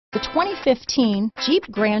The 2015 Jeep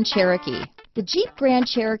Grand Cherokee. The Jeep Grand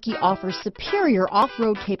Cherokee offers superior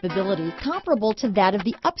off-road capability comparable to that of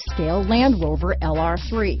the upscale Land Rover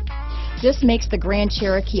LR3. This makes the Grand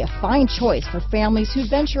Cherokee a fine choice for families who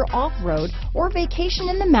venture off-road or vacation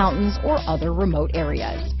in the mountains or other remote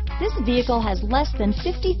areas. This vehicle has less than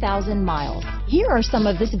 50,000 miles. Here are some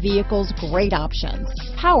of this vehicle's great options: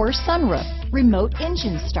 power sunroof, remote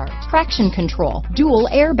engine start, traction control, dual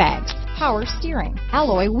airbags, power steering,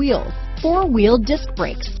 alloy wheels, four-wheel disc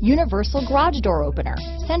brakes, universal garage door opener,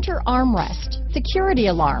 center armrest, security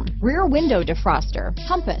alarm, rear window defroster,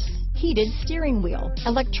 compass, heated steering wheel,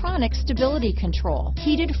 electronic stability control,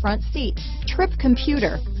 heated front seats, trip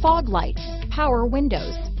computer, fog lights, power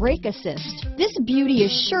windows, brake assist. This beauty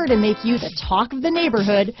is sure to make you the talk of the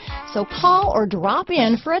neighborhood, so call or drop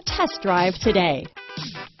in for a test drive today.